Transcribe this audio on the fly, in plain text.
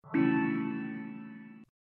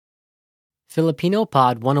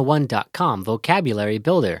FilipinoPod101.com Vocabulary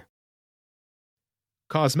Builder.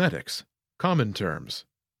 Cosmetics. Common terms.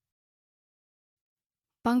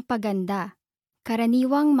 Pangpaganda,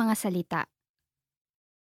 karaniwang mga salita.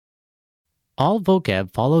 All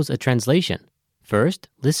vocab follows a translation. First,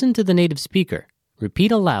 listen to the native speaker.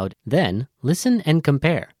 Repeat aloud, then listen and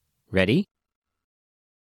compare. Ready?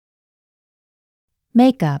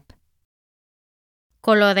 Makeup,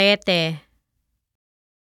 Colorete.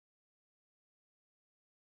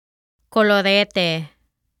 Colorete.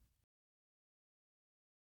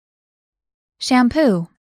 shampoo,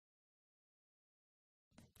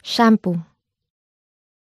 Shampoo.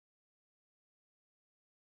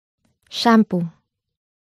 Shampoo.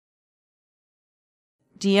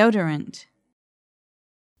 deodorant,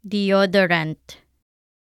 Deodorant.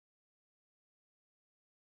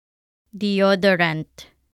 Deodorant.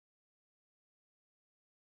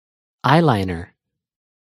 Eyeliner.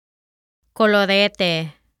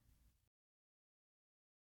 Colorete.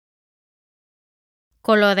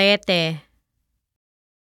 Colorete.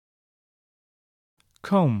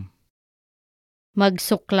 Comb,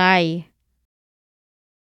 Magsuklay.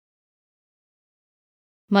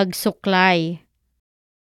 Magsuklay.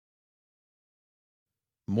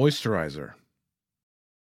 Moisturizer.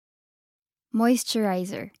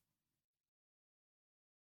 Moisturizer.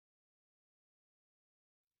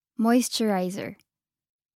 Moisturizer.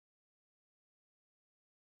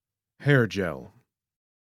 Hair gel.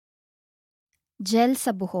 Gel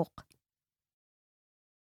sa buhok.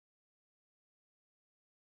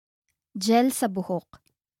 Gel sa buhok.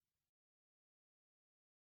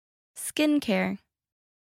 Skincare.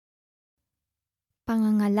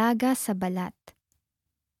 Pangangalaga sa balat.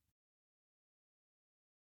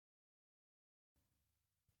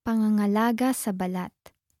 Pangangalaga sa balat.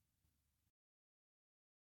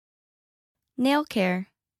 Nail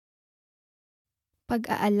care.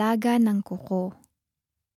 Pag-aalaga ng kuko.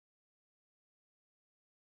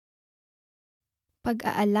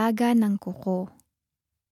 Pag-aalaga ng kuko.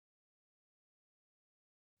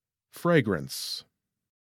 Fragrance.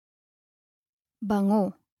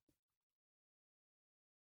 Bango.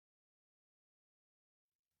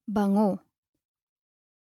 Bango.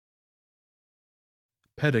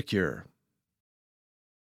 Pedicure.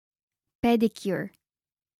 Pedicure.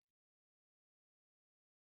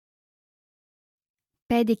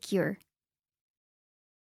 Pedicure.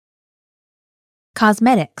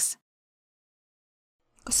 cosmetics,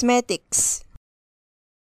 Cosmetics.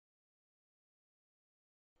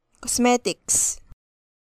 Cosmetics.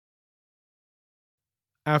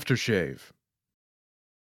 Aftershave.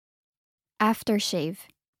 Aftershave.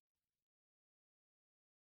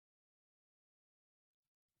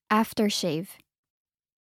 Aftershave.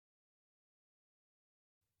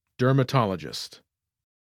 Dermatologist.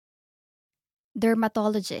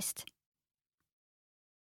 Dermatologist.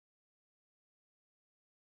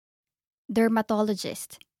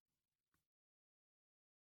 Dermatologist.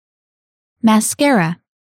 mascara,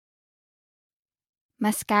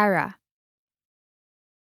 Mascara.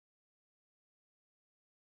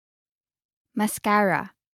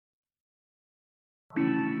 Mascara.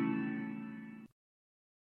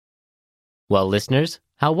 Well, listeners,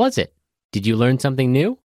 how was it? Did you learn something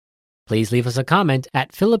new? Please leave us a comment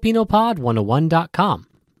at FilipinoPod101.com.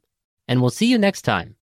 And we'll see you next time.